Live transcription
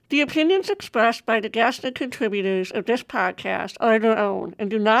The opinions expressed by the guests and contributors of this podcast are their own and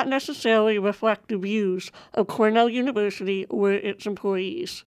do not necessarily reflect the views of Cornell University or its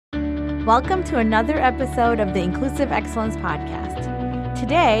employees. Welcome to another episode of the Inclusive Excellence Podcast.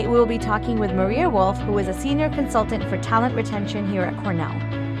 Today, we will be talking with Maria Wolf, who is a senior consultant for talent retention here at Cornell.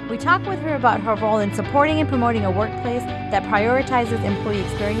 We talk with her about her role in supporting and promoting a workplace that prioritizes employee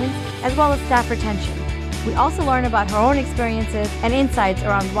experience as well as staff retention. We also learn about her own experiences and insights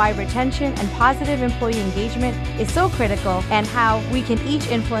around why retention and positive employee engagement is so critical and how we can each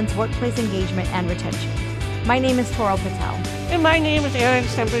influence workplace engagement and retention. My name is Toral Patel. And my name is Erin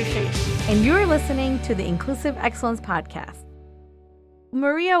Sember-Chase. And you're listening to the Inclusive Excellence Podcast.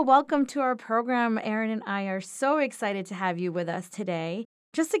 Maria, welcome to our program. Erin and I are so excited to have you with us today.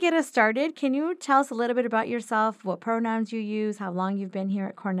 Just to get us started, can you tell us a little bit about yourself, what pronouns you use, how long you've been here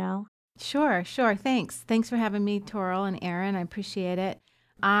at Cornell? Sure. Thanks. Thanks for having me, Toral and Erin. I appreciate it.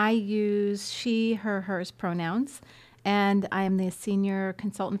 I use she, her, hers pronouns, and I am the senior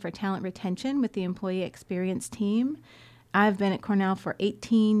consultant for talent retention with the employee experience team. I've been at Cornell for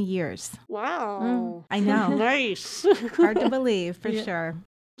 18 years. Wow. I know. Nice. Hard to believe, for sure.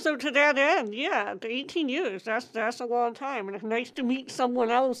 So to that end, the 18 years, that's a long time. And it's nice to meet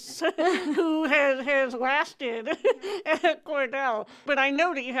someone else who has lasted at Cornell. But I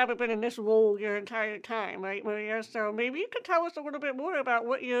know that you haven't been in this role your entire time, right, Maria? So maybe you could tell us a little bit more about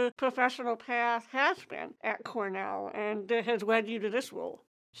what your professional path has been at Cornell and that has led you to this role.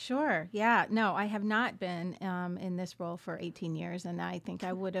 Sure. Yeah. No, I have not been in this role for 18 years, and I think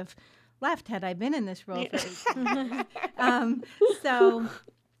I would have left had I been in this role for 18 years. So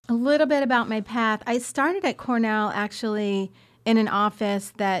a little bit about my path. I started at Cornell actually in an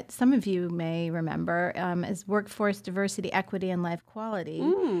office that some of you may remember as Workforce Diversity, Equity, and Life Quality.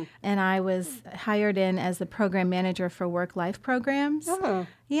 And I was hired in as the program manager for work-life programs. Oh.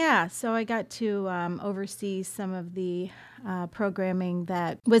 Yeah, so I got to oversee some of the programming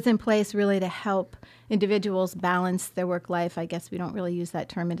that was in place really to help individuals balance their work life. I guess we don't really use that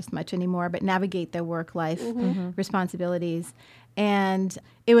term as much anymore, but navigate their work life responsibilities. And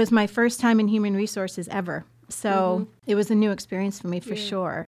it was my first time in human resources ever. So it was a new experience for me for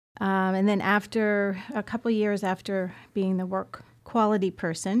sure. And then after a couple years after being the work quality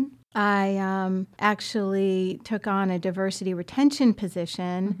person, I actually took on a diversity retention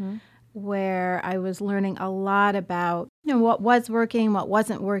position where I was learning a lot about what was working, what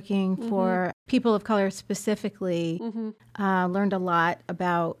wasn't working for people of color specifically. Learned a lot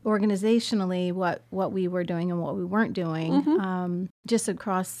about organizationally what we were doing and what we weren't doing, just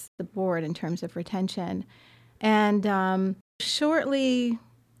across the board in terms of retention. And shortly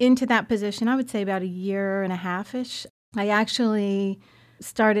into that position, I would say about a year and a half-ish, I actually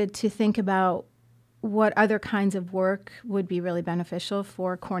started to think about what other kinds of work would be really beneficial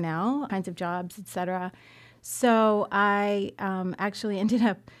for Cornell, kinds of jobs, et cetera. So I actually ended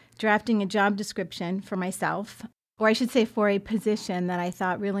up drafting a job description for myself, or I should say for a position that I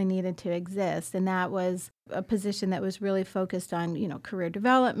thought really needed to exist. And that was a position that was really focused on, career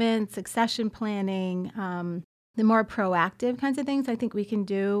development, succession planning, the more proactive kinds of things I think we can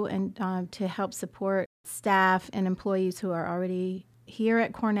do and to help support staff and employees who are already here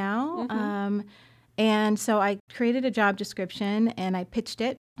at Cornell. And so I created a job description and I pitched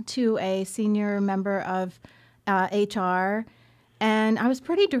it to a senior member of HR. And I was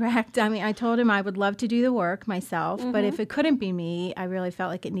pretty direct. I mean, I told him I would love to do the work myself, but if it couldn't be me, I really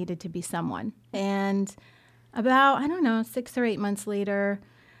felt like it needed to be someone. And about, 6 or 8 months later,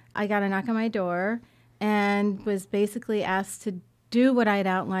 I got a knock on my door and was basically asked to do what I had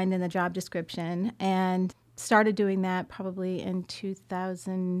outlined in the job description and started doing that probably in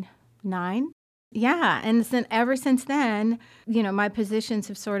 2009. Yeah, and ever since then, my positions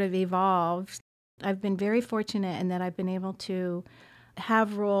have sort of evolved. I've been very fortunate in that I've been able to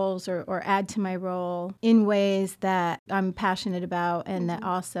have roles or add to my role in ways that I'm passionate about and that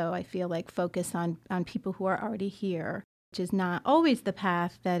also I feel like focus on people who are already here, which is not always the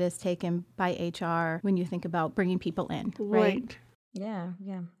path that is taken by HR when you think about bringing people in, right? Yeah.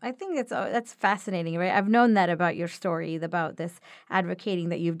 I think that's fascinating, right? I've known that about your story, about this advocating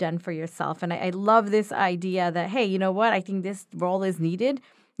that you've done for yourself. And I love this idea that, hey, you know what? I think this role is needed.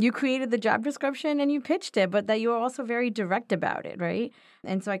 You created the job description and you pitched it, but that you were also very direct about it, right?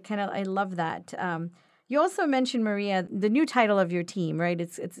 And so I love that. You also mentioned, Maria, the new title of your team, right?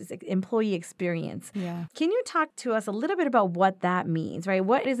 It's employee experience. Yeah. Can you talk to us a little bit about what that means, right?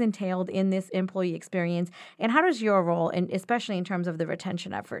 What is entailed in this employee experience, and how does your role, and especially in terms of the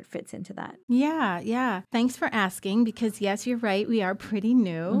retention effort, fits into that? Yeah. Thanks for asking, because yes, you're right. We are pretty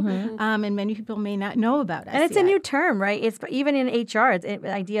new, and many people may not know about us. And it's yet. a new term, right? It's even in HR,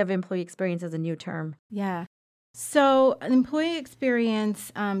 the idea of employee experience is a new term. Yeah. So an employee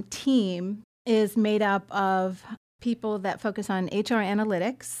experience team is made up of people that focus on HR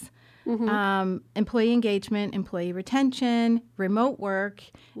analytics, employee engagement, employee retention, remote work,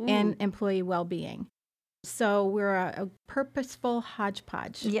 and employee well-being. So we're a purposeful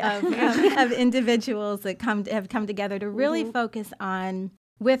hodgepodge of individuals that have come together to really focus on,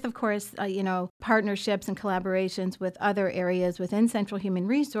 with, of course, partnerships and collaborations with other areas within Central Human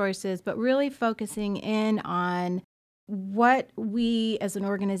Resources, but really focusing in on what we as an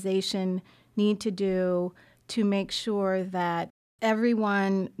organization need to do to make sure that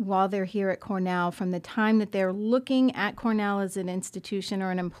everyone, while they're here at Cornell, from the time that they're looking at Cornell as an institution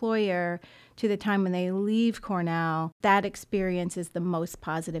or an employer to the time when they leave Cornell, that experience is the most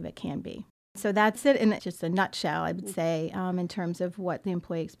positive it can be. So that's it in just a nutshell, I would say, in terms of what the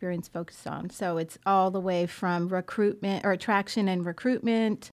employee experience focuses on. So it's all the way from recruitment or attraction and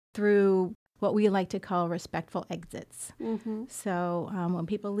recruitment through what we like to call respectful exits. So when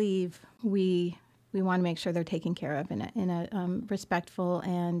people leave, we want to make sure they're taken care of in a respectful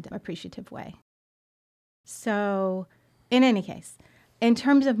and appreciative way. So in any case, in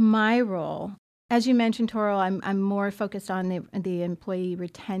terms of my role, as you mentioned, Toro, I'm more focused on the employee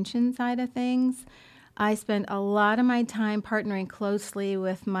retention side of things. I spend a lot of my time partnering closely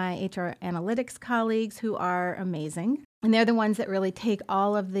with my HR analytics colleagues, who are amazing. And they're the ones that really take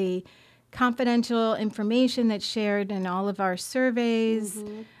all of the confidential information that's shared in all of our surveys,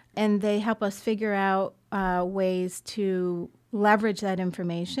 and they help us figure out ways to leverage that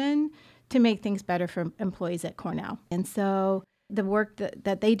information to make things better for employees at Cornell. And so the work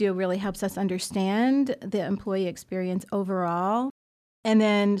that they do really helps us understand the employee experience overall, and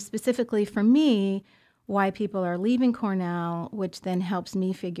then specifically for me, why people are leaving Cornell, which then helps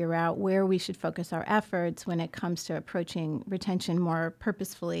me figure out where we should focus our efforts when it comes to approaching retention more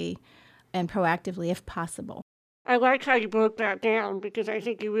purposefully and proactively if possible. I like how you broke that down, because I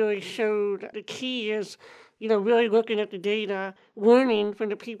think you really showed the key is, really looking at the data, learning from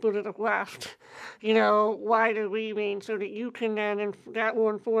the people that have left, why they're leaving, so that you can then, that will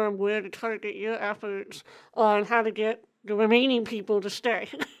inform where to target your efforts on how to get the remaining people to stay.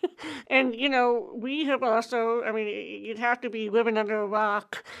 And, we have also, you'd have to be living under a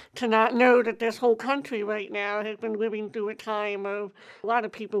rock to not know that this whole country right now has been living through a time of a lot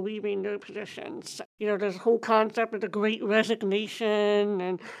of people leaving their positions. There's a whole concept of the Great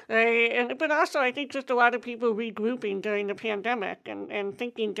Resignation, but also I think just a lot of people regrouping during the pandemic and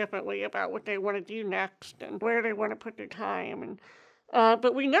thinking differently about what they want to do next and where they want to put their time.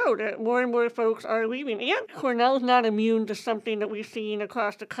 But we know that more and more folks are leaving. And Cornell's not immune to something that we've seen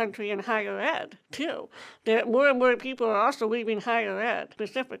across the country in higher ed, too. That more and more people are also leaving higher ed,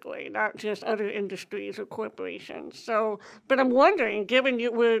 specifically, not just other industries or corporations. So, but I'm wondering, given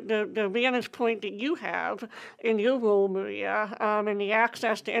the vantage point that you have in your role, Maria, and the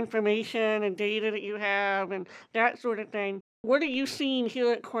access to information and data that you have and that sort of thing, what are you seeing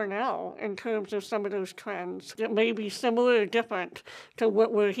here at Cornell in terms of some of those trends that may be similar or different to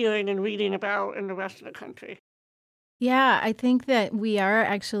what we're hearing and reading about in the rest of the country? Yeah, I think that we are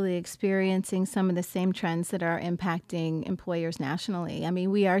actually experiencing some of the same trends that are impacting employers nationally.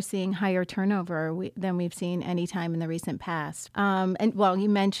 We are seeing higher turnover than we've seen any time in the recent past. You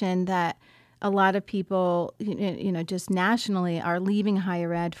mentioned that a lot of people, just nationally are leaving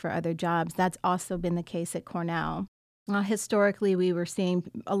higher ed for other jobs. That's also been the case at Cornell. Historically, we were seeing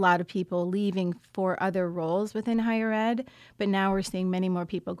a lot of people leaving for other roles within higher ed, but now we're seeing many more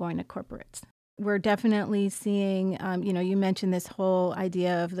people going to corporates. We're definitely seeing, you mentioned this whole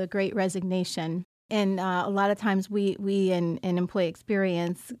idea of the Great Resignation. And a lot of times we in employee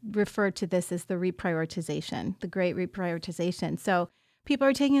experience refer to this as the reprioritization, the Great Reprioritization. So people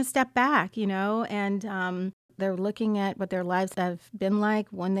are taking a step back, and they're looking at what their lives have been like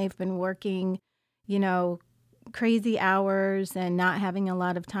when they've been working, crazy hours and not having a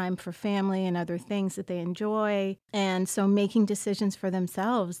lot of time for family and other things that they enjoy. And so making decisions for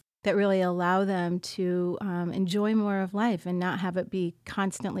themselves that really allow them to enjoy more of life and not have it be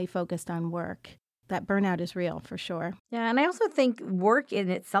constantly focused on work. that burnout is real for sure. Yeah, and I also think work in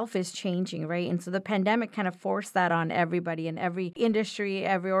itself is changing, right? And so the pandemic kind of forced that on everybody in every industry,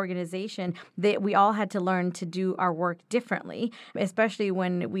 every organization, that we all had to learn to do our work differently, especially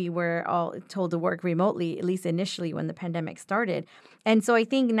when we were all told to work remotely, at least initially when the pandemic started. And so I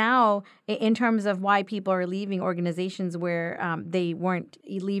think now, in terms of why people are leaving organizations where they weren't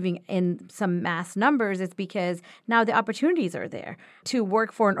leaving in some mass numbers, it's because now the opportunities are there to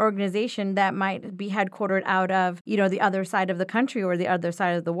work for an organization that might be headquartered out of, the other side of the country or the other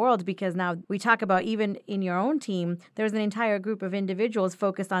side of the world, because now we talk about even in your own team, there's an entire group of individuals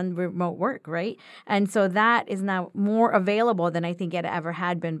focused on remote work, right? And so that is now more available than I think it ever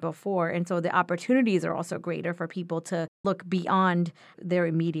had been before. And so the opportunities are also greater for people to look beyond their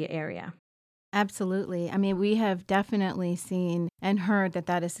immediate area. Absolutely. I mean, we have definitely seen and heard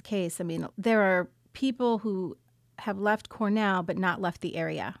that is the case. I mean, there are people who have left Cornell but not left the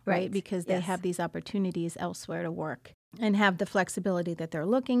area, right? Because they have these opportunities elsewhere to work and have the flexibility that they're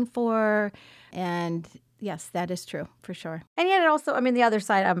looking for. And yes, that is true for sure. And yet it also, the other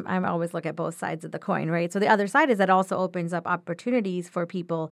side, I always look at both sides of the coin, right? So the other side is that also opens up opportunities for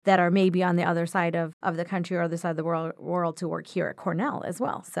people that are maybe on the other side of the country or other side of the world to work here at Cornell as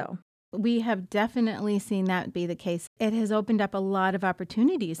well. So we have definitely seen that be the case. It has opened up a lot of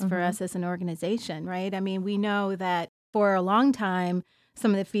opportunities for us as an organization, right? I mean, we know that for a long time,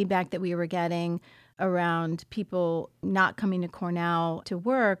 some of the feedback that we were getting around people not coming to Cornell to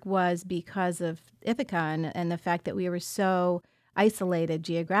work was because of Ithaca and the fact that we were so isolated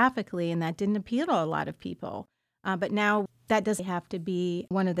geographically, and that didn't appeal to a lot of people. But now that doesn't have to be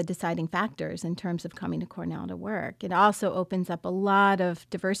one of the deciding factors in terms of coming to Cornell to work. It also opens up a lot of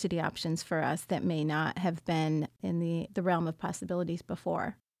diversity options for us that may not have been in the realm of possibilities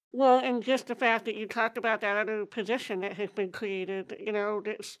before. Well, and just the fact that you talked about that other position that has been created,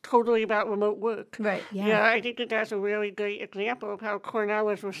 that's totally about remote work. Right. Yeah, I think that's a really great example of how Cornell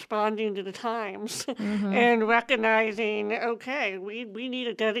is responding to the times and recognizing, okay, we need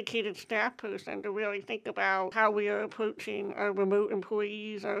a dedicated staff person to really think about how we are approaching our remote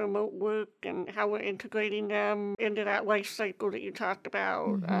employees, our remote work, and how we're integrating them into that life cycle that you talked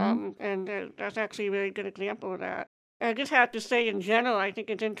about. And that's actually a really good example of that. I just have to say, in general, I think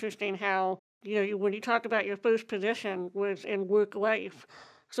it's interesting how, when you talk about your first position was in work life,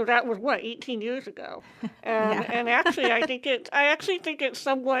 so that was 18 years ago. And actually, I actually think it's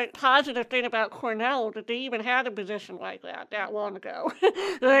somewhat positive thing about Cornell that they even had a position like that long ago.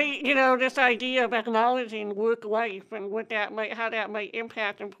 Right? This idea of acknowledging work life and how that might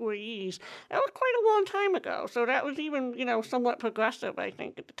impact employees. That was quite a long time ago. So that was even, somewhat progressive, I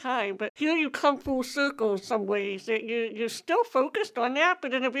think, at the time. But here you come full circle in some ways that you're still focused on that,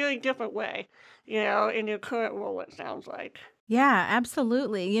 but in a very different way, in your current role, it sounds like. Yeah,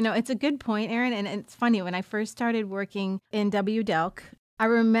 absolutely. It's a good point, Erin. And it's funny, when I first started working in WDELC, I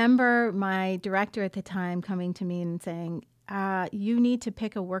remember my director at the time coming to me and saying, you need to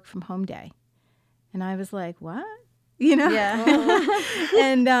pick a work from home day. And I was like, what? Yeah.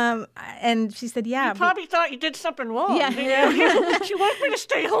 And she said, yeah. You probably thought you did something wrong. Yeah. She wanted me to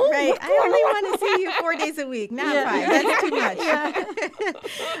stay home. Right. I only want to see you 4 days a week, not 5. That's too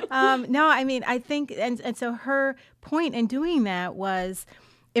much. No, I think, and so her point in doing that was,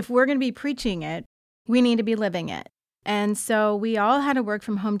 if we're going to be preaching it, we need to be living it. And so we all had a work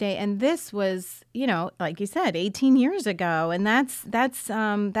from home day, and this was, like you said, 18 years ago, and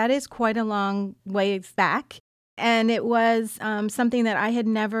that is quite a long ways back. And it was something that I had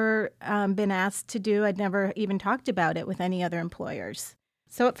never been asked to do. I'd never even talked about it with any other employers.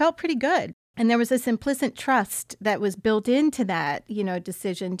 So it felt pretty good. And there was this implicit trust that was built into that,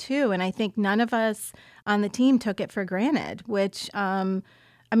 decision too. And I think none of us on the team took it for granted, which, I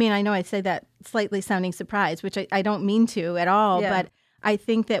know I say that slightly sounding surprised, which I don't mean to at all, but I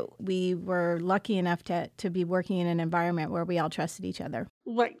think that we were lucky enough to be working in an environment where we all trusted each other.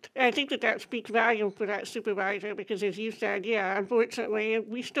 Right. I think that speaks volume for that supervisor because, as you said, unfortunately,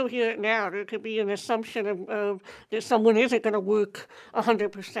 we still hear it now. There could be an assumption of that someone isn't going to work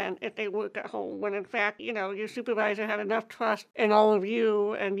 100% if they work at home, when in fact, your supervisor had enough trust in all of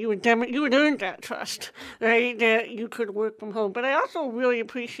you, and you had earned that trust, right, that you could work from home. But I also really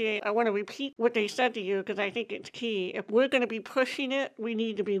I want to repeat what they said to you because I think it's key. If we're going to be pushing it, we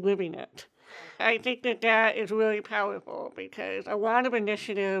need to be living it. I think that is really powerful because a lot of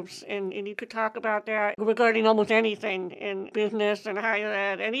initiatives, and you could talk about that regarding almost anything in business and higher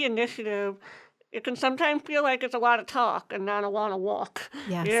ed, any initiative, it can sometimes feel like it's a lot of talk and not a lot of walk.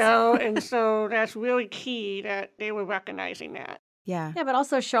 Yes. And so that's really key that they were recognizing that. Yeah. Yeah, but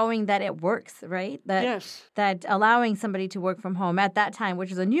also showing that it works, right? Yes. That allowing somebody to work from home at that time,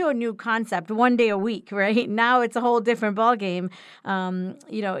 which is a new concept, 1 day a week, right? Now it's a whole different ballgame.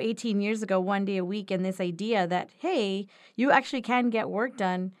 18 years ago, 1 day a week, and this idea that, hey, you actually can get work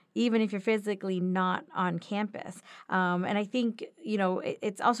done even if you're physically not on campus. And I think,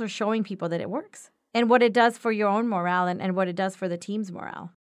 it's also showing people that it works and what it does for your own morale and what it does for the team's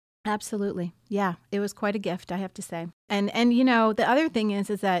morale. Absolutely. Yeah, it was quite a gift, I have to say. And the other thing is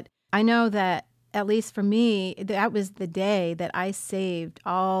that I know that, at least for me, that was the day that I saved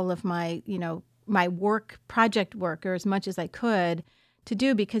all of my, my project work, or as much as I could to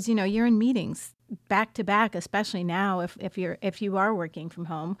do, because, you're in meetings back to back, especially now if you are working from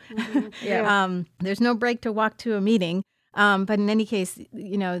home. Mm-hmm. Yeah. There's no break to walk to a meeting. But in any case,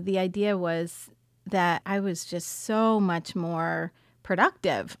 the idea was that I was just so much more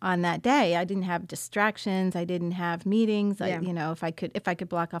productive on that day. I didn't have distractions. I didn't have meetings. Yeah. If I could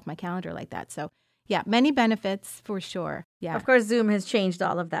block off my calendar like that. So yeah, many benefits for sure. Yeah. Of course, Zoom has changed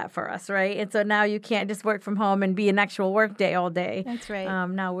all of that for us, right? And so now you can't just work from home and be an actual work day all day. That's right.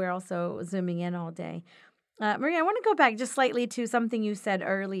 Now we're also Zooming in all day. Maria, I want to go back just slightly to something you said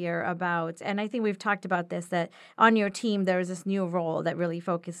earlier about, and I think we've talked about this, that on your team, there's this new role that really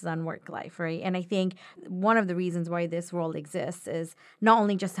focuses on work life, right? And I think one of the reasons why this role exists is not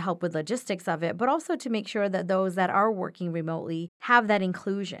only just to help with logistics of it, but also to make sure that those that are working remotely have that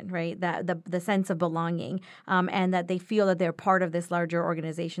inclusion, right? That the sense of belonging, and that they feel that they're part of this larger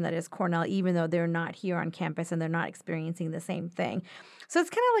organization that is Cornell, even though they're not here on campus and they're not experiencing the same thing. So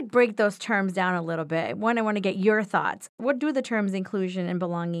it's kind of like break those terms down a little bit. One, I want to get your thoughts. What do the terms inclusion and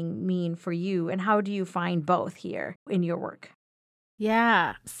belonging mean for you, and how do you find both here in your work?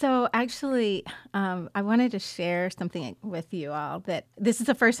 Yeah. So actually, I wanted to share something with you all that this is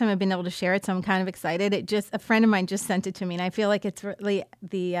the first time I've been able to share it, so I'm kind of excited. A friend of mine just sent it to me, and I feel like it's really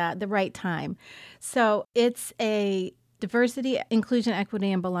the right time. So it's a diversity, inclusion,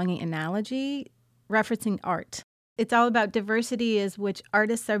 equity, and belonging analogy referencing art. It's all about diversity is which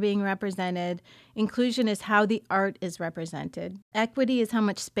artists are being represented. Inclusion is how the art is represented. Equity is how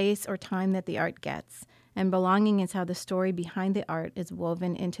much space or time that the art gets. And belonging is how the story behind the art is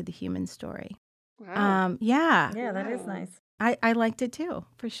woven into the human story. Wow. Yeah, that is nice. I liked it too,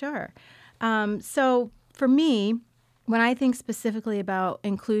 for sure. So for me, when I think specifically about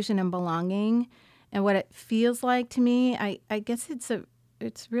inclusion and belonging and what it feels like to me, I guess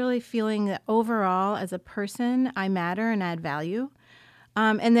it's really feeling that overall, as a person, I matter and add value.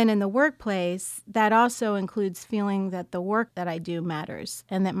 And then in the workplace, that also includes feeling that the work that I do matters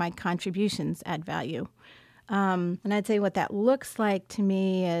and that my contributions add value. And I'd say what that looks like to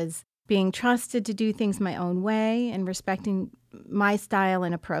me is being trusted to do things my own way and respecting my style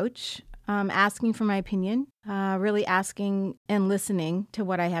and approach, asking for my opinion, really asking and listening to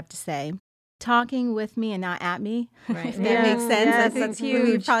what I have to say. Talking with me and not at me, Right. if that makes sense. Yes, I think that's huge.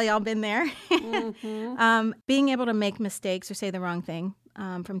 we've probably all been there. Mm-hmm. Being able to make mistakes or say the wrong thing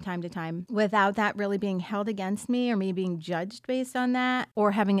from time to time without that really being held against me or me being judged based on that or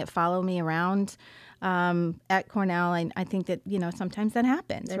having it follow me around. At Cornell, I think that, sometimes that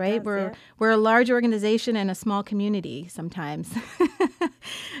happens, right? We're a large organization and a small community sometimes.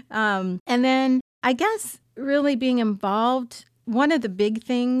 And then I guess really being involved. One of the big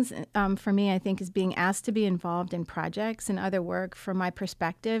things for me, I think, is being asked to be involved in projects and other work from my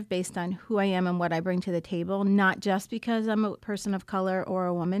perspective based on who I am and what I bring to the table, not just because I'm a person of color or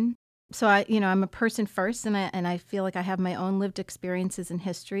a woman. So I'm a person first, and I feel like I have my own lived experiences and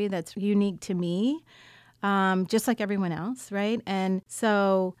history that's unique to me, just like everyone else, right? And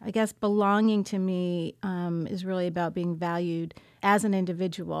so I guess belonging to me is really about being valued as an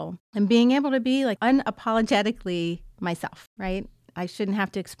individual and being able to be like unapologetically myself, right? I shouldn't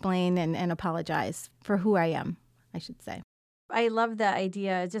have to explain and apologize for who I am, I should say. I love that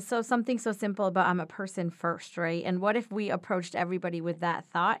idea. Just something so simple about I'm a person first, right? And what if we approached everybody with that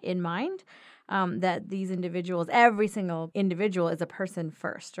thought in mind? That these individuals, every single individual is a person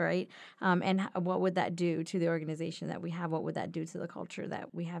first, right? And what would that do to the organization that we have? What would that do to the culture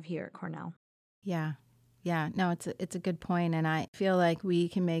that we have here at Cornell? Yeah. No, it's a good point, and I feel like we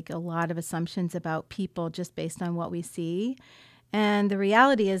can make a lot of assumptions about people just based on what we see. And the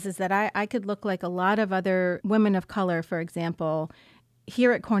reality is that I could look like a lot of other women of color, for example,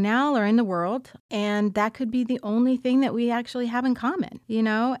 here at Cornell or in the world, and that could be the only thing that we actually have in common,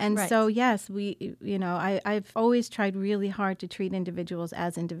 And Right. so, yes, I've always tried really hard to treat individuals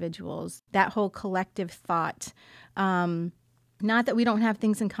as individuals. That whole collective thought not that we don't have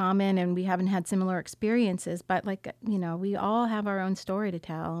things in common and we haven't had similar experiences, but we all have our own story to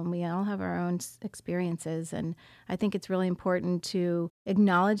tell and we all have our own experiences. And I think it's really important to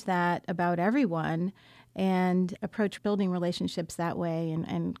acknowledge that about everyone and approach building relationships that way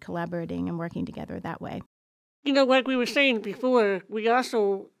and collaborating and working together that way. Like we were saying before, we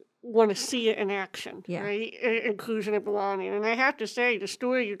also want to see it in action, Yeah. right? Inclusion and belonging. And I have to say, the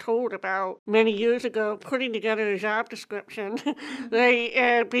story you told about many years ago, putting together a job description,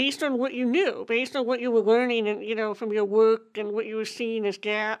 right, based on what you knew, based on what you were learning, and from your work and what you were seeing as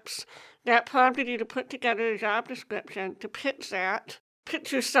gaps, that prompted you to put together a job description to pitch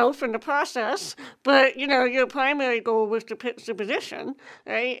yourself in the process, but, your primary goal was to pitch the position,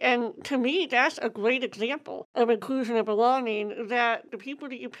 right? And to me, that's a great example of inclusion and belonging, that the people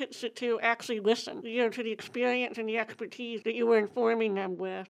that you pitched it to actually listened, to the experience and the expertise that you were informing them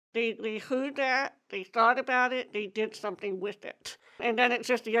with. They heard that, they thought about it, they did something with it. And then it's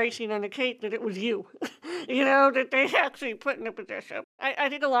just the icing on the cake that it was you, that they actually put in a position. I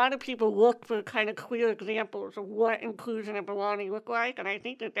think a lot of people look for kind of clear examples of what inclusion and belonging look like, and I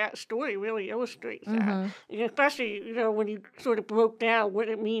think that story really illustrates that. And especially, when you sort of broke down what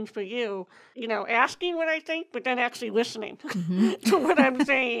it means for you, asking what I think, but then actually listening to what I'm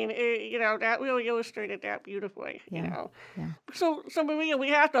saying, that really illustrated that beautifully, Yeah. So Maria, we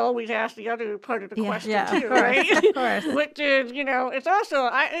have to always ask the other part of the question too, of course, right? Of course. Which is, it's also,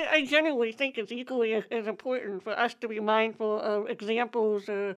 I genuinely think it's equally as important for us to be mindful of examples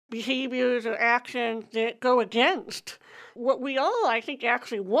or behaviors or actions that go against what we all, I think,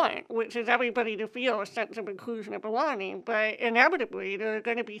 actually want, which is everybody to feel a sense of inclusion and belonging. But inevitably, there are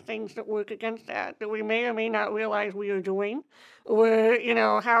going to be things that work against that we may or may not realize we are doing, or,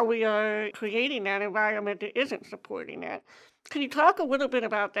 how we are creating that environment that isn't supporting it. Can you talk a little bit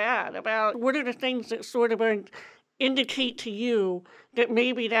about that, about what are the things that sort of indicate to you that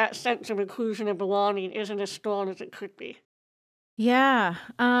maybe that sense of inclusion and belonging isn't as strong as it could be? Yeah.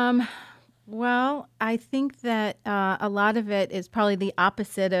 Well, I think that a lot of it is probably the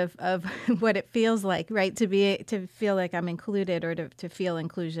opposite of what it feels like, right? To feel like I'm included or to feel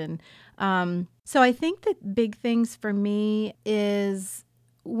inclusion. So I think that big things for me is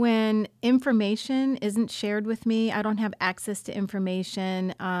when information isn't shared with me, I don't have access to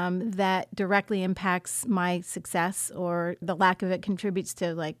information that directly impacts my success, or the lack of it contributes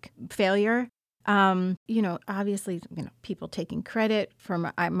to failure. Obviously, people taking credit for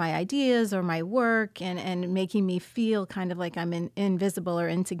my ideas or my work and making me feel kind of like I'm invisible or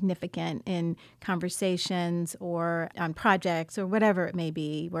insignificant in conversations or on projects or whatever it may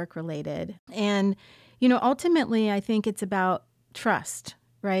be, work related. And, ultimately, I think it's about trust,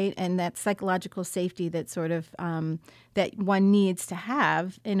 right? And that psychological safety that sort of that one needs to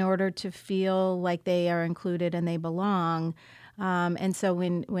have in order to feel like they are included and they belong. And so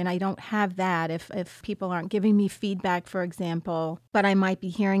when I don't have that, if people aren't giving me feedback, for example, but I might be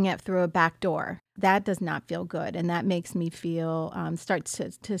hearing it through a back door, that does not feel good. And that makes me feel, starts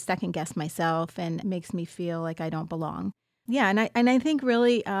to second guess myself and makes me feel like I don't belong. Yeah, and I think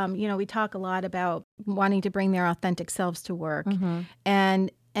really, we talk a lot about wanting to bring their authentic selves to work.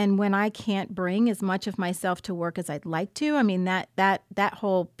 And when I can't bring as much of myself to work as I'd like to, I mean, that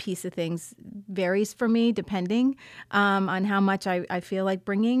whole piece of things varies for me depending on how much I feel like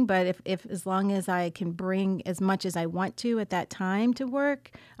bringing. But if as long as I can bring as much as I want to at that time to work,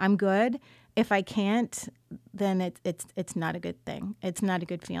 I'm good. If I can't, then it's not a good thing. It's not a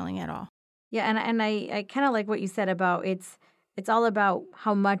good feeling at all. Yeah, and I kind of like what you said about it's all about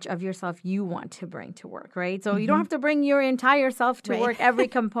how much of yourself you want to bring to work, right? So you don't have to bring your entire self to work, every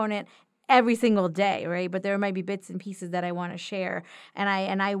component, every single day, right? But there might be bits and pieces that I want to share. And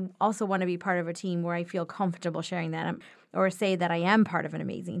I also want to be part of a team where I feel comfortable sharing that, or say that I am part of an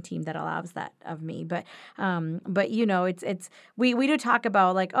amazing team that allows that of me. But it's we do talk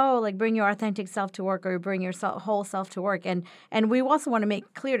about bring your authentic self to work, or bring your whole self to work, and we also want to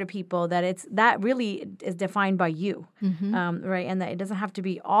make clear to people that that really is defined by you, right? And that it doesn't have to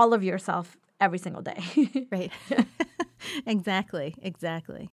be all of yourself every single day. Right. Exactly.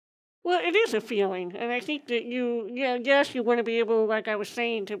 Well, it is a feeling, and I think that you want to be able, like I was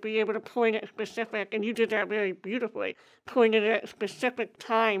saying, to be able to point at specific, and you did that very beautifully, pointed at a specific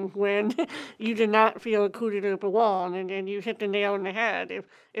time when you did not feel included or belong, and you hit the nail on the head.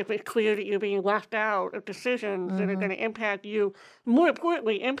 If it's clear that you're being left out of decisions that are going to impact you, more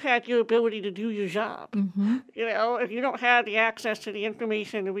importantly, impact your ability to do your job. If you don't have the access to the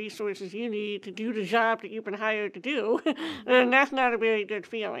information and resources you need to do the job that you've been hired to do, then that's not a very good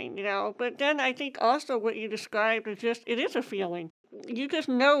feeling, But then I think also what you described is it is a feeling. You just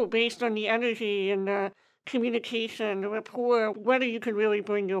know based on the energy and the communication, the rapport, whether you can really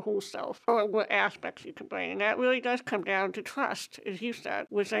bring your whole self or what aspects you can bring. And that really does come down to trust, as you said,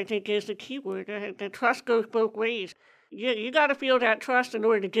 which I think is the key word. The trust goes both ways. You got to feel that trust in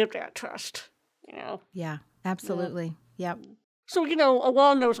order to give that trust, Yeah, absolutely. Yeah. Yep. So,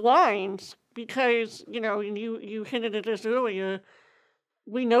 along those lines, because, you hinted at this earlier,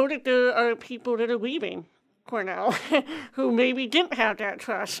 we know that there are people that are leaving Cornell who maybe didn't have that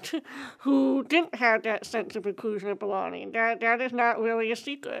trust, who didn't have that sense of inclusion and belonging. That is not really a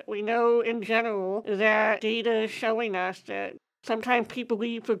secret. We know in general that data is showing us that sometimes people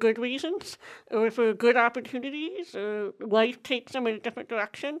leave for good reasons or for good opportunities or life takes them in a different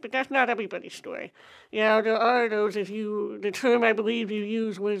direction, but that's not everybody's story. There are those, the term I believe you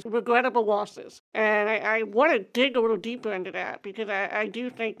used was regrettable losses. And I want to dig a little deeper into that because I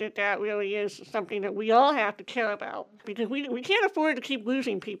do think that really is something that we all have to care about because we can't afford to keep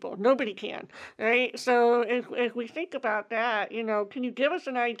losing people. Nobody can, right? So if we think about that, can you give us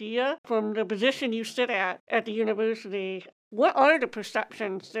an idea from the position you sit at the university? What are the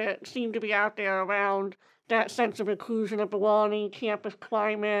perceptions that seem to be out there around that sense of inclusion and belonging, campus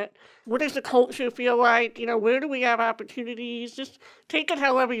climate? What does the culture feel like? Where do we have opportunities? Just take it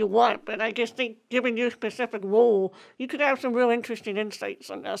however you want, but I just think given your specific role, you could have some real interesting insights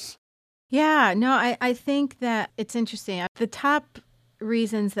on this. Yeah, no, I think that it's interesting. The top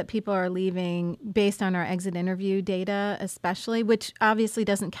reasons that people are leaving based on our exit interview data, especially, which obviously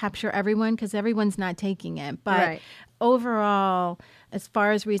doesn't capture everyone because everyone's not taking it. But Right. Overall, as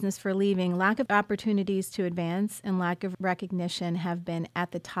far as reasons for leaving, lack of opportunities to advance and lack of recognition have been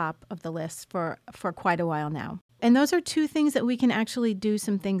at the top of the list for quite a while now. And those are two things that we can actually do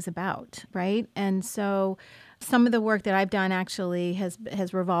some things about, right? And so some of the work that I've done actually has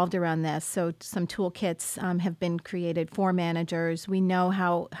revolved around this. So some toolkits have been created for managers. We know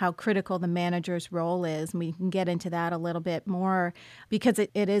how critical the manager's role is, and we can get into that a little bit more because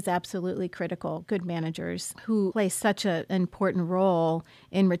it is absolutely critical. Good managers who play such an important role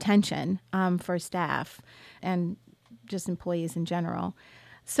in retention for staff and just employees in general.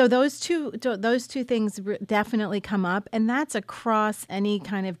 So those two things definitely come up, and that's across any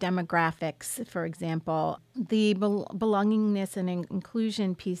kind of demographics. For example, the belongingness and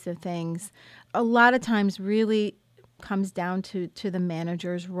inclusion piece of things, a lot of times really comes down to the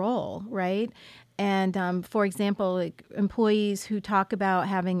manager's role, right? And for example, like employees who talk about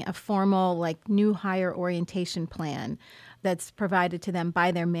having a formal new hire orientation plan that's provided to them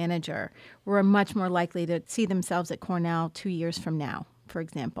by their manager, were much more likely to see themselves at Cornell 2 years from now, for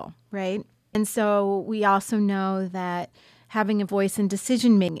example, right? And so we also know that having a voice in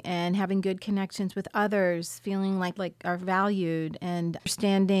decision making and having good connections with others, feeling like are valued and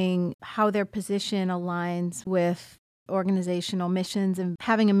understanding how their position aligns with organizational missions and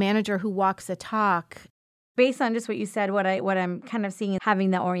having a manager who walks the talk. Based on just what you said, what I'm kind of seeing,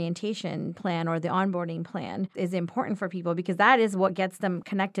 having the orientation plan or the onboarding plan is important for people because that is what gets them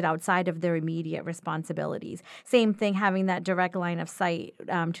connected outside of their immediate responsibilities. Same thing, having that direct line of sight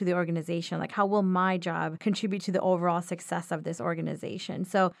to the organization. Like, how will my job contribute to the overall success of this organization?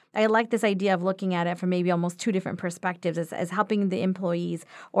 So I like this idea of looking at it from maybe almost two different perspectives as helping the employees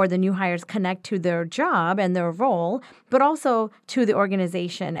or the new hires connect to their job and their role, but also to the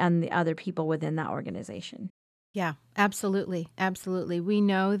organization and the other people within that organization. Yeah, absolutely. Absolutely. We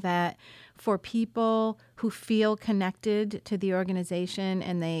know that for people who feel connected to the organization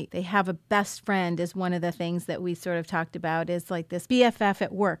and they have a best friend is one of the things that we sort of talked about is like this BFF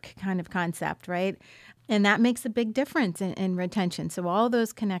at work kind of concept, right? And that makes a big difference in retention. So all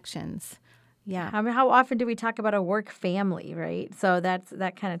those connections. Yeah. I mean, how often do we talk about a work family, right? So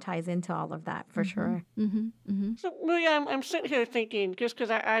that kind of ties into all of that for sure. Mm-hmm. Mm-hmm. So, Maria, I'm sitting here thinking, just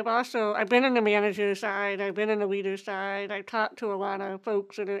because I've been in the manager side, I've been in the leader side, I've talked to a lot of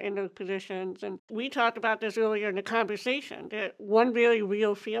folks that are in those positions, and we talked about this earlier in the conversation, that one really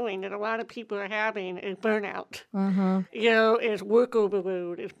real feeling that a lot of people are having is burnout. Mm-hmm. Is work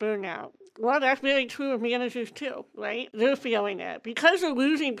overload, is burnout. Well, that's very true of managers too, right? They're feeling that. Because they're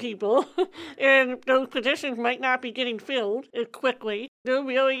losing people and those positions might not be getting filled as quickly, they're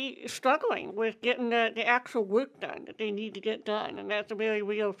really struggling with getting the actual work done that they need to get done. And that's a very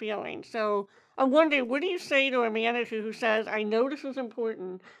real feeling. So I'm wondering, what do you say to a manager who says, I know this is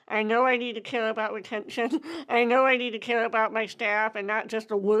important. I know I need to care about retention. I know I need to care about my staff and not just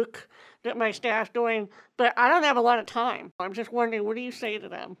the work that my staff's doing, but I don't have a lot of time. I'm just wondering, what do you say to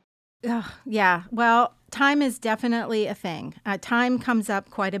them? Yeah, well, time is definitely a thing. Time comes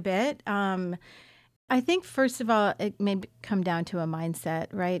up quite a bit. I think, first of all, it may come down to a mindset,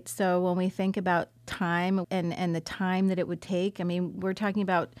 right? So when we think about time and the time that it would take, I mean, we're talking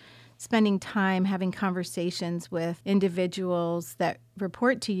about spending time having conversations with individuals that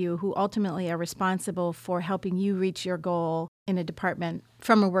report to you who ultimately are responsible for helping you reach your goal in a department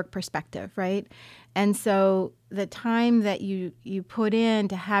from a work perspective, right? And so the time that you put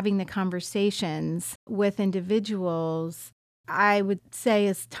into having the conversations with individuals, I would say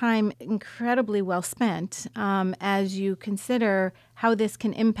is time incredibly well spent as you consider how this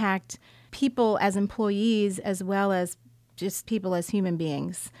can impact people as employees as well as just people as human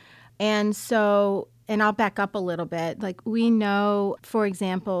beings. And so, and I'll back up a little bit. Like we know, for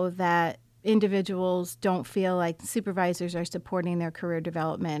example, that individuals don't feel like supervisors are supporting their career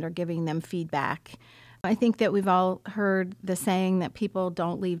development or giving them feedback. I think that we've all heard the saying that people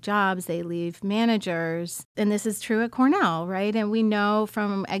don't leave jobs, they leave managers. And this is true at Cornell, right? And we know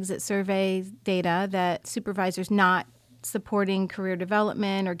from exit survey data that supervisors not supporting career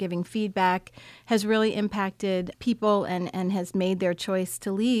development or giving feedback has really impacted people and has made their choice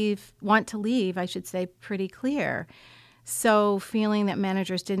to leave, want to leave, I should say, pretty clear. So feeling that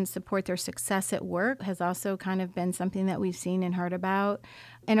managers didn't support their success at work has also kind of been something that we've seen and heard about.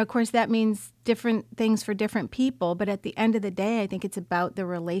 And of course, that means different things for different people. But at the end of the day, I think it's about the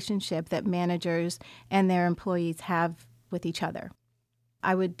relationship that managers and their employees have with each other.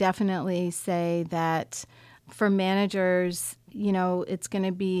 I would definitely say that for managers, you know, it's going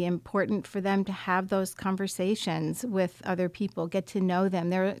to be important for them to have those conversations with other people, get to know them.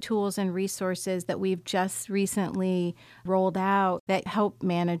 There are tools and resources that we've just recently rolled out that help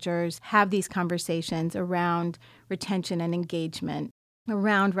managers have these conversations around retention and engagement,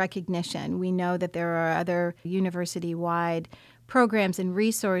 around recognition. We know that there are other university-wide programs and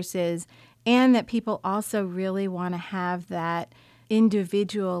resources, and that people also really want to have that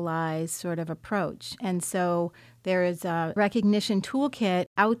individualized sort of approach. And so there is a recognition toolkit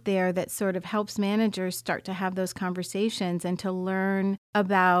out there that sort of helps managers start to have those conversations and to learn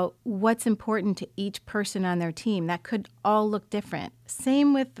about what's important to each person on their team. That could all look different.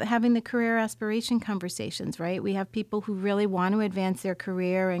 Same with having the career aspiration conversations, right? We have people who really want to advance their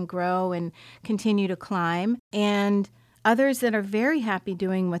career and grow and continue to climb, and others that are very happy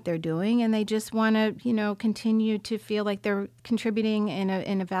doing what they're doing, and they just want to, you know, continue to feel like they're contributing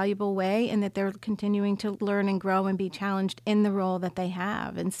in a valuable way, and that they're continuing to learn and grow and be challenged in the role that they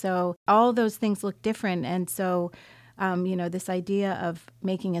have. And so all those things look different. And so, you know, this idea of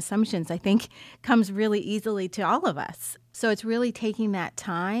making assumptions, I think, comes really easily to all of us. So it's really taking that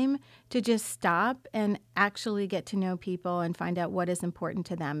time to just stop and actually get to know people and find out what is important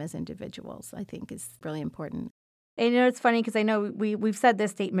to them as individuals, I think is really important. And, you know, it's funny because I know we've said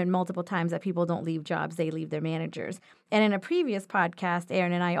this statement multiple times that people don't leave jobs, they leave their managers. And in a previous podcast,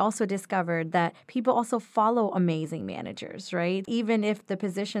 Erin and I also discovered that people also follow amazing managers, right? Even if the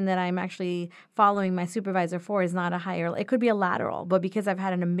position that I'm actually following my supervisor for is not a higher, it could be a lateral, but because I've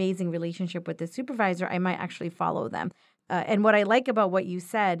had an amazing relationship with the supervisor, I might actually follow them. And what I like about what you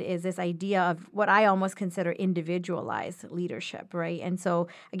said is this idea of what I almost consider individualized leadership, right? And so,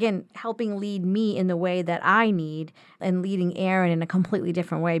 again, helping lead me in the way that I need and leading Erin in a completely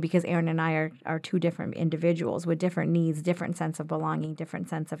different way, because Erin and I are two different individuals with different needs, different sense of belonging, different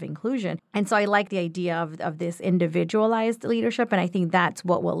sense of inclusion. And so I like the idea of this individualized leadership, and I think that's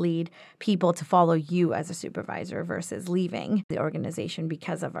what will lead people to follow you as a supervisor versus leaving the organization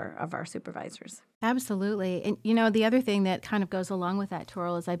because of our supervisors. Absolutely. And, you know, the other thing that kind of goes along with that,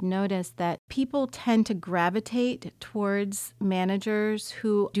 Toril, is I've noticed that people tend to gravitate towards managers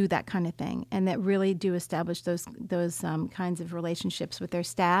who do that kind of thing and that really do establish those kinds of relationships with their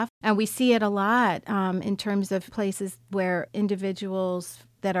staff. And we see it a lot in terms of places where individuals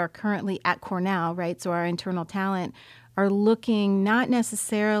that are currently at Cornell, right, so our internal talent, are looking not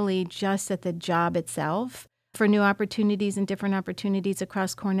necessarily just at the job itself, for new opportunities and different opportunities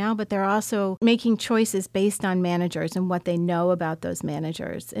across Cornell, but they're also making choices based on managers and what they know about those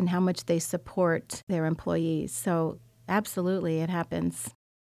managers and how much they support their employees. So absolutely, it happens.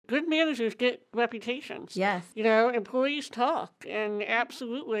 Good managers get reputations. Yes. You know, employees talk, and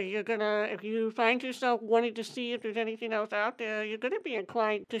absolutely, you're going to, if you find yourself wanting to see if there's anything else out there, you're going to be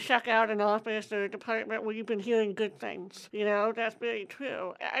inclined to check out an office or a department where you've been hearing good things. You know, that's very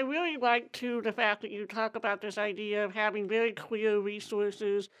true. I really like, too, the fact that you talk about this idea of having very clear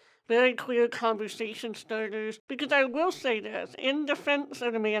resources, very clear conversation starters, because I will say this, in defense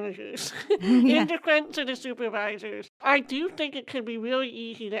of the managers, in defense of the supervisors, I do think it can be really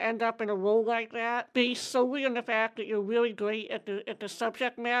easy to end up in a role like that based solely on the fact that you're really great at the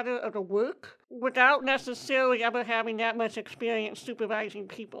subject matter of the work without necessarily ever having that much experience supervising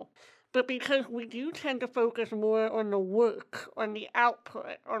people. but because we do tend to focus more on the work, on the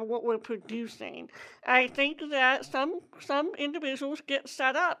output, on what we're producing. I think that some individuals get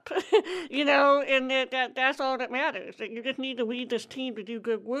set up, and that's all that matters. That you just need to lead this team to do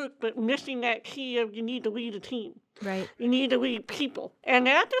good work, but missing that key of you need to lead a team. Right. You need to lead people. And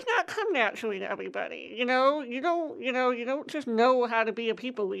that does not come naturally to everybody. You don't just know how to be a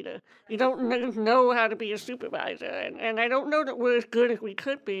people leader. You don't just know how to be a supervisor. And I don't know that we're as good as we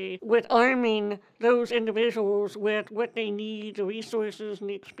could be with arming those individuals with what they need, the resources and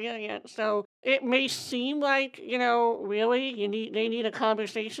the experience. So it may seem like, really they need a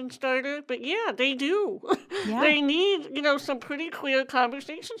conversation starter, but yeah, they do. Yeah. They need, some pretty clear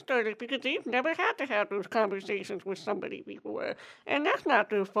conversation starters because they've never had to have those conversations with somebody before. And that's not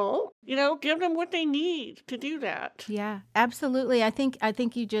their fault. Give them what they need to do that. Yeah, absolutely. I think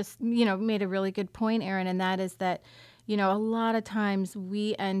you just, made a really good point, Erin, and that is that a lot of times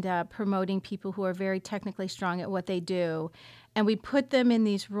we end up promoting people who are very technically strong at what they do, and we put them in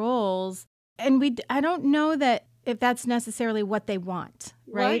these roles. And I don't know that if that's necessarily what they want,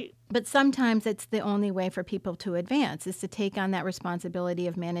 right? But sometimes it's the only way for people to advance is to take on that responsibility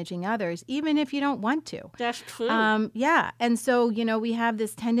of managing others, even if you don't want to. That's true. Yeah. And so, we have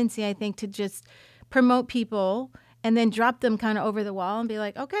this tendency, I think, to just promote people and then drop them kind of over the wall and be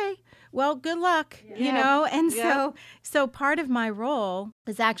like, okay, well, good luck, And so part of my role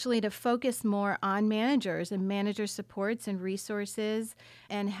is actually to focus more on managers and manager supports and resources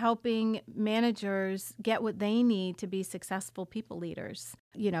and helping managers get what they need to be successful people leaders.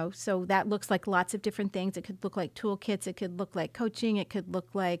 So that looks like lots of different things. It could look like toolkits. It could look like coaching. It could look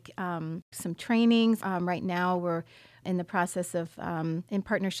like some trainings. Right now, we're in the process of, in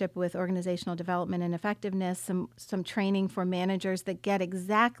partnership with Organizational Development and Effectiveness, some training for managers that get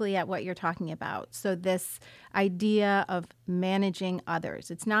exactly at what you're talking about. So this idea of managing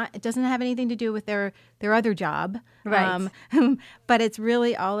others. It doesn't have anything to do with their other job. Right. But it's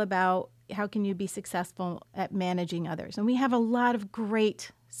really all about how can you be successful at managing others. And we have a lot of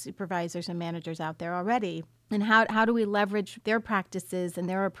great supervisors and managers out there already. And how do we leverage their practices and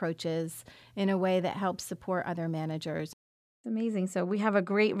their approaches in a way that helps support other managers? Amazing. So we have a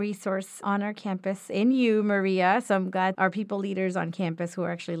great resource on our campus in you, Maria. So I'm glad our people leaders on campus who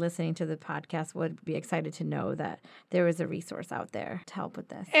are actually listening to the podcast would be excited to know that there is a resource out there to help with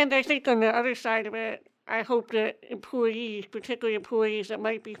this. And I think on the other side of it, I hope that employees, particularly employees that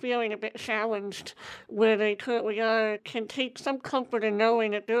might be feeling a bit challenged where they currently are, can take some comfort in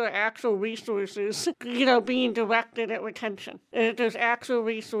knowing that there are actual resources, being directed at retention. There's actual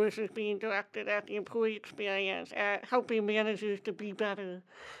resources being directed at the employee experience, at helping managers to be better.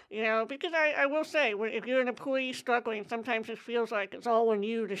 Because I will say, if you're an employee struggling, sometimes it feels like it's all on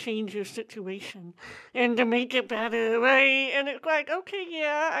you to change your situation and to make it better, right? And it's like, okay,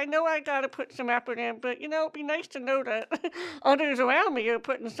 yeah, I know I got to put some effort in, but, it'd be nice to know that others around me are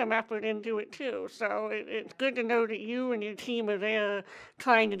putting some effort into it, too. So it's good to know that you and your team are there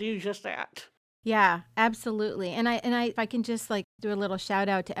trying to do just that. Yeah, absolutely. And I if I can just do a little shout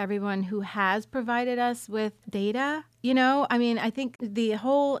out to everyone who has provided us with data. I think the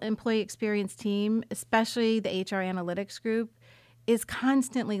whole employee experience team, especially the HR analytics group, is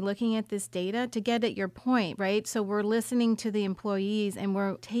constantly looking at this data to get at your point, right? So we're listening to the employees and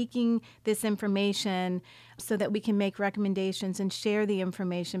we're taking this information so that we can make recommendations and share the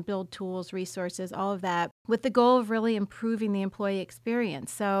information, build tools, resources, all of that, with the goal of really improving the employee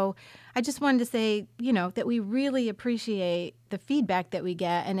experience. So I just wanted to say, that we really appreciate the feedback that we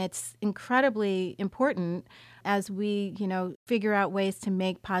get, and it's incredibly important as we, figure out ways to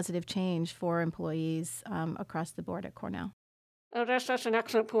make positive change for employees across the board at Cornell. Oh, that's an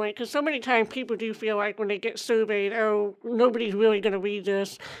excellent point, because so many times people do feel like when they get surveyed, oh, nobody's really going to read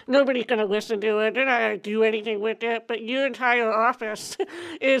this, nobody's going to listen to it, they're not going to do anything with it, but your entire office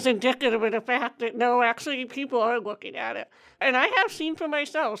is indicative of the fact that, no, actually people are looking at it. And I have seen for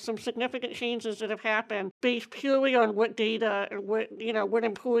myself some significant changes that have happened based purely on what data and what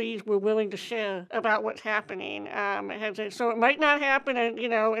employees were willing to share about what's happening. So it might not happen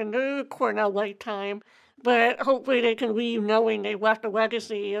in their Cornell lifetime, but hopefully they can leave knowing they left a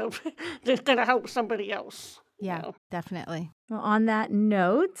legacy of that's going to help somebody else. Yeah, definitely. Well, on that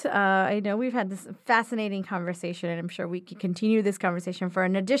note, I know we've had this fascinating conversation, and I'm sure we could continue this conversation for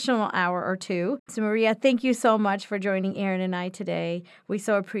an additional hour or two. So, Maria, thank you so much for joining Erin and I today. We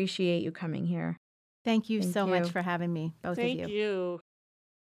so appreciate you coming here. Thank you so much for having me, both of you. Thank you.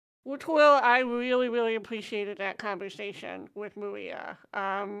 Which, well, I really, really appreciated that conversation with Maria.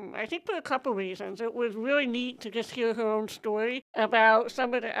 I think for a couple reasons. It was really neat to just hear her own story about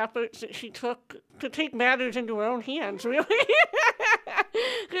some of the efforts that she took to take matters into her own hands, really.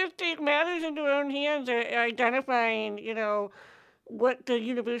 Just take matters into her own hands, identifying, what the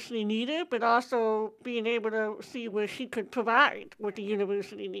university needed, but also being able to see where she could provide what the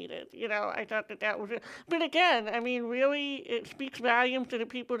university needed. I thought that was it. But again, I mean, really, it speaks volumes to the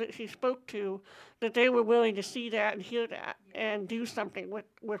people that she spoke to, that they were willing to see that and hear that and do something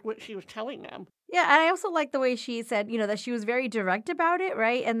with what she was telling them. Yeah, and I also like the way she said, that she was very direct about it,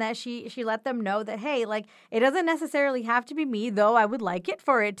 right? And that she let them know that, hey, like, it doesn't necessarily have to be me, though I would like it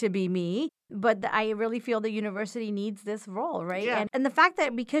for it to be me. But I really feel the university needs this role, right? Yeah. And the fact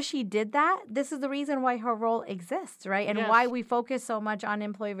that because she did that, this is the reason why her role exists, right? And Yes. why we focus so much on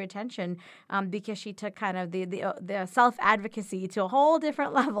employee retention, because she took kind of the self-advocacy to a whole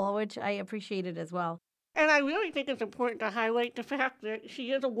different level, which I appreciated as well. And I really think it's important to highlight the fact that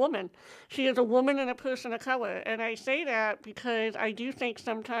she is a woman. She is a woman and a person of color. And I say that because I do think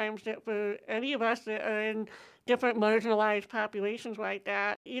sometimes that for any of us that are in different marginalized populations like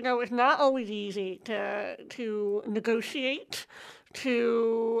that, it's not always easy to negotiate,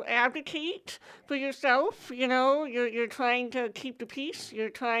 to advocate for yourself. You're trying to keep the peace. You're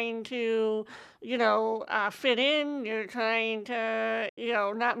trying to fit in. You're trying to,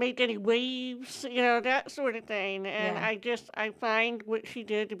 not make any waves, that sort of thing. And Yeah. I find what she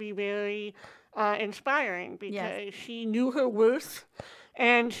did to be very inspiring because Yes. she knew her worth.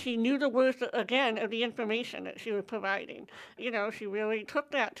 And she knew the worth, again, of the information that she was providing. She really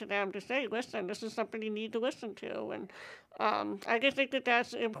took that to them to say, listen, this is something you need to listen to. And I just think that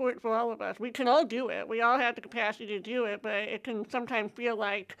that's important for all of us. We can all do it. We all have the capacity to do it, but it can sometimes feel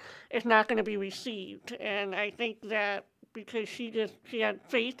like it's not going to be received. And I think that because she had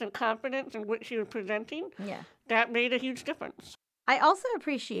faith and confidence in what she was presenting, Yeah. that made a huge difference. I also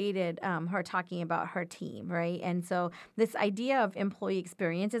appreciated her talking about her team, right? And so this idea of employee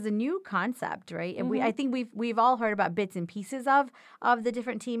experience is a new concept, right? And I think we've all heard about bits and pieces of the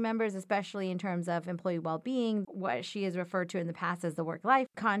different team members, especially in terms of employee well-being, what she has referred to in the past as the work-life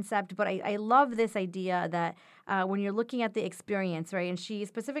concept. But I love this idea that when you're looking at the experience, right? And she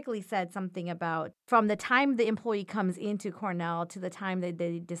specifically said something about from the time the employee comes into Cornell to the time that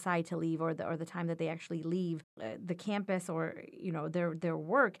they decide to leave, or the time that they actually leave the campus, or their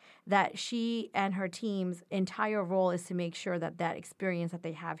work, that she and her team's entire role is to make sure that experience that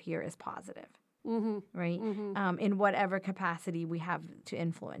they have here is positive, right? In whatever capacity we have to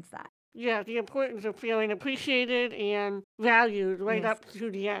influence that. Yeah, the importance of feeling appreciated and valued right Yes. up to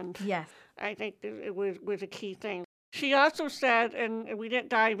the end. Yes. I think that it was a key thing. She also said, and we didn't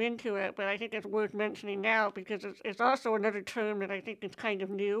dive into it, but I think it's worth mentioning now because it's also another term that I think is kind of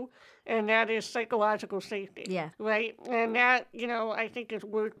new, and that is psychological safety. Yeah. Right? And that, I think is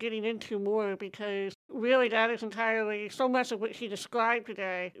worth getting into more because really that is entirely so much of what she described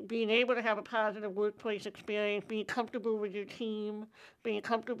today. Being able to have a positive workplace experience, being comfortable with your team, being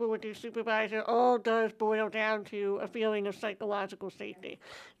comfortable with your supervisor, all does boil down to a feeling of psychological safety.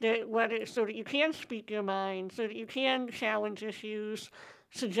 So that you can speak your mind, so that you can challenge issues,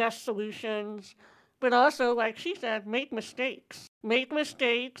 suggest solutions, but also, like she said, make mistakes. Make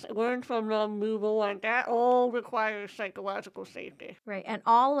mistakes, learn from them, move on. That all requires psychological safety. Right. And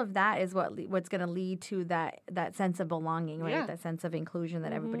all of that is what's going to lead to that sense of belonging, right? Yeah. That sense of inclusion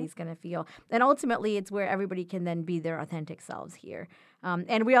that everybody's going to feel. And ultimately, it's where everybody can then be their authentic selves here.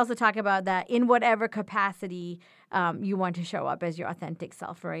 And we also talk about that in whatever capacity you want to show up as your authentic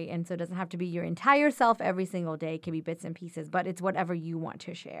self, right? And so it doesn't have to be your entire self every single day. It can be bits and pieces, but it's whatever you want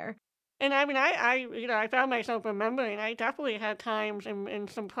to share. And I mean, I found myself remembering, I definitely had times in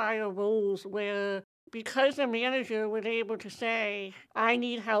some prior roles where because the manager was able to say, I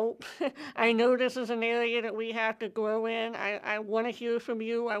need help. I know this is an area that we have to grow in. I want to hear from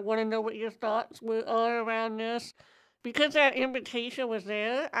you. I want to know what your thoughts are around this. Because that invitation was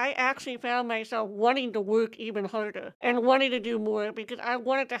there, I actually found myself wanting to work even harder and wanting to do more because I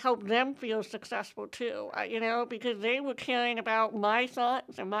wanted to help them feel successful too, because they were caring about my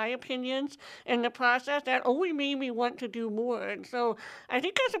thoughts and my opinions in the process. That only made me want to do more. And so I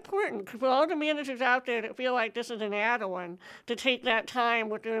think that's important for all the managers out there that feel like this is an add-on to take that time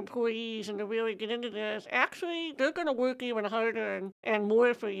with their employees and to really get into this. Actually, they're going to work even harder and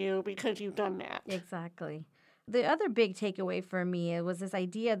more for you because you've done that. Exactly. The other big takeaway for me was this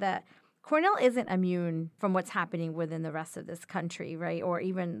idea that Cornell isn't immune from what's happening within the rest of this country, right? Or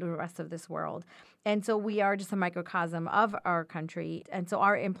even the rest of this world. And so we are just a microcosm of our country. And so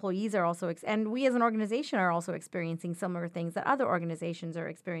our employees are also, and we as an organization are also experiencing similar things that other organizations are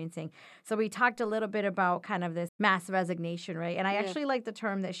experiencing. So we talked a little bit about kind of this mass resignation, right? And I actually like the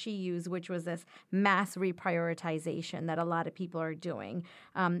term that she used, which was this mass reprioritization that a lot of people are doing,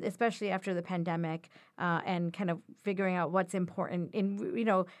 especially after the pandemic, and kind of figuring out what's important. And,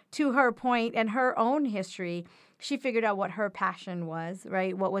 to her point and her own history, she figured out what her passion was,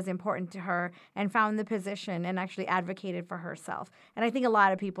 right? What was important to her, and found the position and actually advocated for herself. And I think a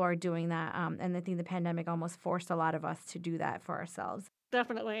lot of people are doing that. And I think the pandemic almost forced a lot of us to do that for ourselves.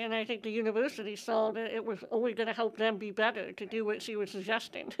 Definitely, and I think the university saw that it was only going to help them be better to do what she was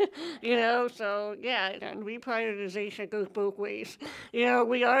suggesting, so yeah, and reprioritization goes both ways.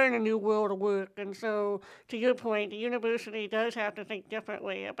 We are in a new world of work, and so to your point, the university does have to think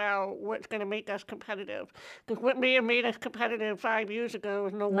differently about what's going to make us competitive, because what may have made us competitive 5 years ago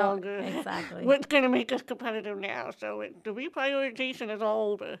is no longer exactly what's going to make us competitive now, so the reprioritization is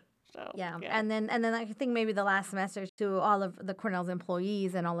all over. So, yeah. And then I think maybe the last message to all of the Cornell's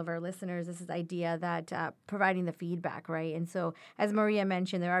employees and all of our listeners is this idea that providing the feedback, right? And so as Maria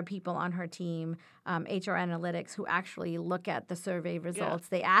mentioned, there are people on her team, HR Analytics, who actually look at the survey results.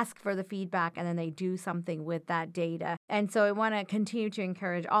 Yeah. They ask for the feedback, and then they do something with that data. And so I want to continue to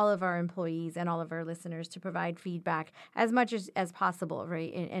encourage all of our employees and all of our listeners to provide feedback as much as possible,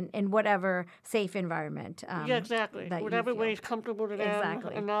 right? In whatever safe environment. Exactly. Whatever way is comfortable to them.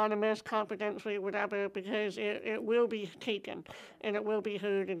 Exactly. Anonymous, confidentially, whatever, because it will be taken and it will be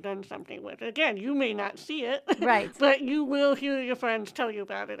heard and done something with. Again, you may not see it, right? But you will hear your friends tell you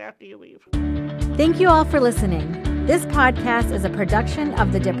about it after you leave. Thank you all for listening. This podcast is a production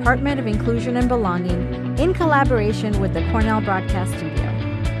of the Department of Inclusion and Belonging in collaboration with the Cornell Broadcast Studio.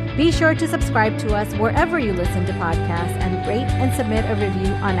 Be sure to subscribe to us wherever you listen to podcasts and rate and submit a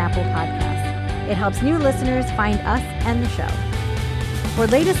review on Apple Podcasts. It helps new listeners find us and the show. For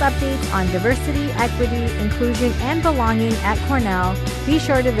latest updates on diversity, equity, inclusion, and belonging at Cornell, be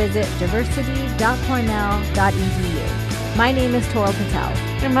sure to visit diversity.cornell.edu. My name is Toral Patel.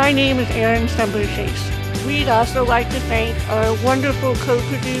 And my name is Erin Stumber-Chase. We'd also like to thank our wonderful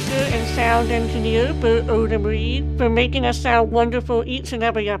co-producer and sound engineer, Bert Odom Reed, for making us sound wonderful each and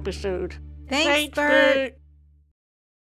every episode. Thanks Bert.